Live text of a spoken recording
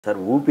Sir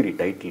ఊపిరి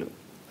title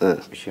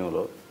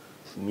విషయంలో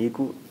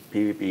మీకు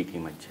పీవీపీకి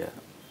మధ్య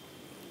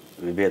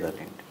విభేదాలు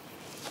ఏంటి?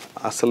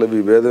 అసలు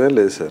విభేదమే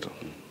లేదు సార్.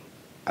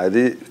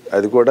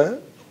 అది కూడా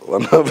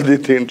వన్ ఆఫ్ ది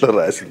దీంట్లో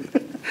రాసింది.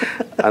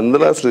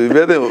 అందులో అసలు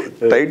విభేదం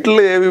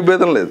టైటిల్లో ఏ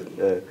విభేదం లేదు.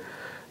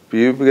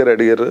 పీవీపీ గారు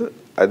అడిగారు.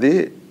 అది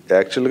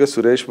యాక్చువల్గా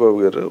సురేష్ బాబు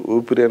గారు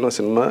ఊపిరి అనే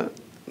సినిమా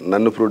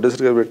నన్ను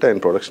ప్రొడ్యూసర్గా పెట్టి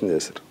ఆయన ప్రొడక్షన్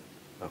చేశారు.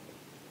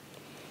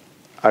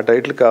 ఆ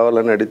టైటిల్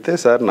కావాలని అడిగితే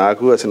సార్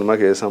నాకు ఆ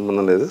సినిమాకి ఏ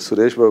సంబంధం లేదు,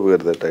 సురేష్ బాబు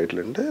గారిది టైటిల్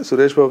అంటే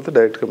సురేష్ బాబుతో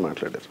డైరెక్ట్గా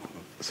మాట్లాడారు.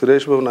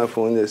 సురేష్ బాబు నాకు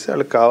ఫోన్ చేసి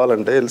వాళ్ళకి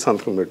కావాలంటే వెళ్ళి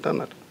సంతకం పెట్టు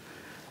అన్నారు.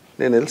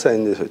 నేను వెళ్ళి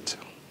సైన్ చేసి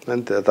వచ్చాను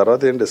అంతే.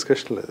 తర్వాత ఏం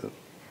డిస్కషన్ లేదు.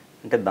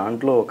 అంటే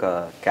దాంట్లో ఒక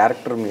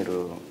క్యారెక్టర్ మీరు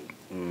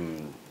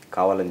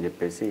కావాలని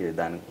చెప్పేసి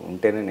దానికి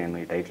ఉంటేనే నేను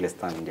ఈ టైటిల్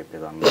ఇస్తానని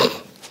చెప్పేది అన్నారు.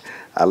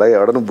 అలా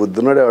ఎవడన్నా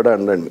బుద్ధున్నాడు ఎవడో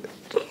అండండి.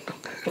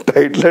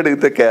 టైటిల్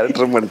అడిగితే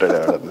క్యారెక్టర్ ఇమ్మంటాడు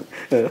ఎవడన్నా.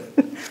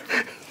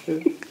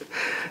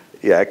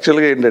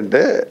 యాక్చువల్గా ఏంటంటే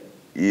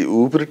ఈ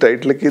ఊపిరి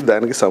టైటిల్కి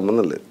దానికి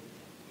సంబంధం లేదు.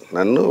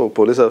 నన్ను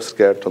పోలీస్ ఆఫీసర్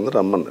క్యారెక్టర్ ఉంది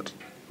రమ్మన్నారు.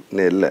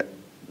 నేను వెళ్ళా.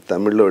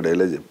 తమిళ్లో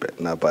డైలాగ్ చెప్పా,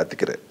 నా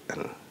పాతికరే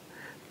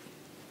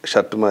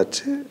షర్ట్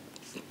మార్చి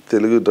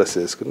తెలుగు డ్రెస్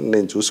వేసుకుని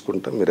నేను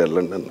చూసుకుంటా మీరు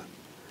వెళ్ళండి అన్న.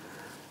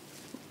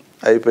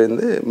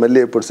 అయిపోయింది.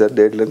 మళ్ళీ ఎప్పుడు సార్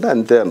డేట్లు అంటే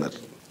అంతే అన్నారు.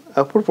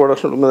 అప్పుడు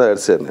ప్రొడక్షన్ మీద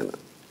అడిచాను నేను.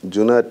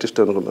 జూనియర్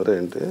ఆర్టిస్ట్ అనుకున్నారా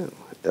ఏంటి,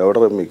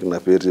 ఎవడరా మీకు నా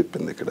పేరు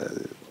చెప్పింది ఇక్కడ?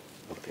 అది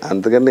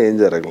అంతకన్నా ఏం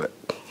జరగలే.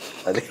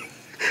 అది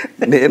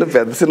నేను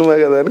పెద్ద సినిమా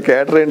కదా అని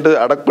క్యాటర్ ఏంటో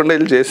అడగకుండా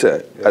వెళ్ళి చేశా.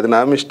 అది నా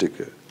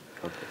మిస్టేక్.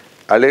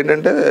 వాళ్ళు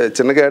ఏంటంటే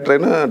చిన్న క్యాటర్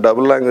అయినా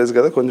డబుల్ లాంగ్వేజ్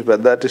కదా కొంచెం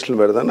పెద్ద ఆర్టిస్టులు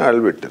పెడదాని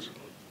వాళ్ళు పెట్టారు.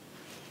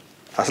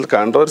 అసలు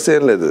కాంట్రవర్సీ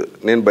ఏం లేదు.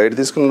 నేను బయట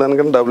తీసుకున్న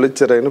దానికన్నా డబ్బులు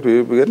ఇచ్చారు ఆయన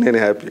పీవీపీ గారు. నేను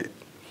హ్యాపీ.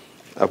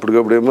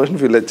 అప్పటికప్పుడు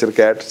ఎమోషన్ ఫీల్ వచ్చారు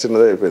క్యారెక్టర్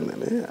చిన్నది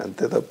అయిపోయిందని,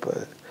 అంతే తప్ప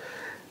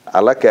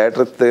అలా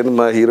క్యారెక్టర్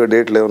మా హీరో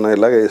డేట్లు ఏమన్నా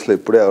ఇలాగ అసలు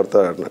ఇప్పుడే ఎవరితో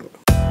ఆడినాను.